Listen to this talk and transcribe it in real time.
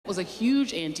was a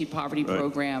huge anti-poverty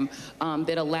program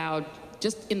that allowed,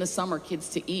 just in the summer, kids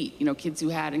to eat. You know, kids who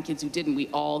had and kids who didn't, we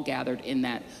all gathered in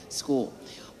that school.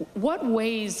 What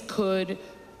ways could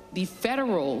the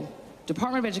federal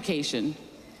Department of Education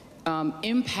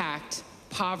impact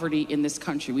poverty in this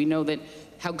country? We know that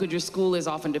how good your school is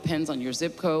often depends on your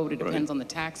zip code. It depends on the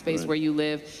tax base where you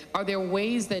live. Are there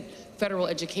ways that federal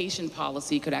education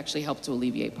policy could actually help to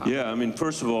alleviate poverty? Yeah, I mean,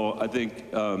 first of all, I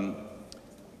think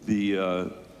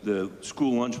the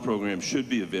school lunch program should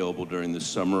be available during this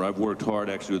summer. I've worked hard,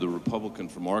 actually, with a Republican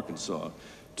from Arkansas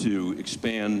to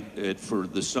expand it for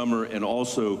the summer and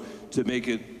also to make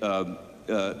it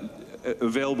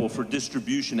available for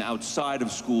distribution outside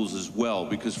of schools as well,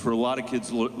 because for a lot of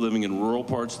kids living in rural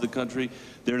parts of the country,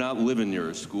 they're not living near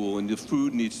a school, and the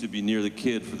food needs to be near the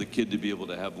kid for the kid to be able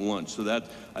to have lunch. So that,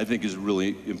 I think, is a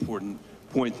really important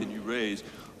point that you raised.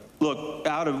 Look,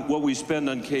 out of what we spend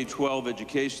on K-12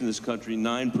 education in this country,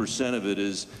 9% of it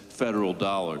is federal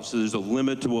dollars. So there's a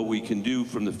limit to what we can do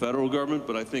from the federal government,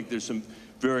 but I think there's some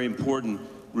very important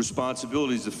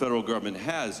responsibilities the federal government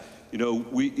has. You know,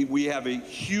 we have a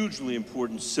hugely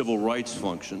important civil rights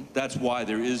function. That's why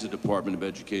there is a Department of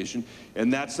Education,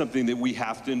 and that's something that we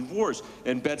have to enforce.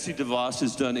 And Betsy DeVos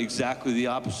has done exactly the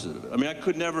opposite of it. I mean, I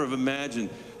could never have imagined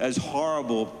as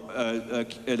horrible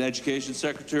an education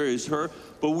secretary as her,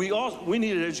 but we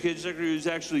need an education secretary who's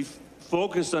actually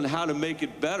focused on how to make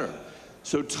it better.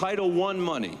 So Title I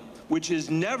money, which has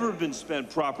never been spent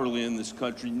properly in this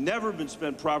country, never been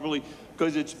spent properly,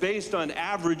 because it's based on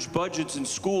average budgets in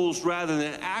schools rather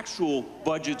than actual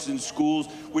budgets in schools,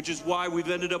 which is why we've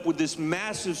ended up with this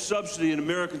massive subsidy in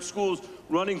American schools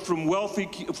running from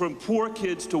poor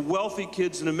kids to wealthy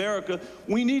kids in America.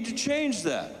 We need to change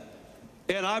that.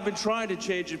 And I've been trying to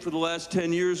change it for the last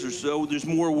 10 years or so. There's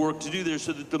more work to do there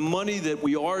so that the money that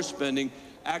we are spending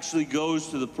actually goes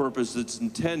to the purpose that's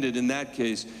intended, in that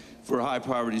case, for high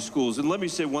poverty schools. And let me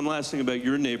say one last thing about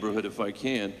your neighborhood, if I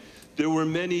can. There were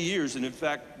many years, and in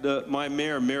fact, my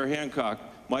mayor, Mayor Hancock,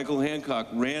 Michael Hancock,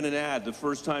 ran an ad the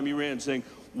first time he ran saying,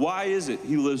 why is it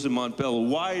he lives in Montbello?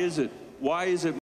 Why is it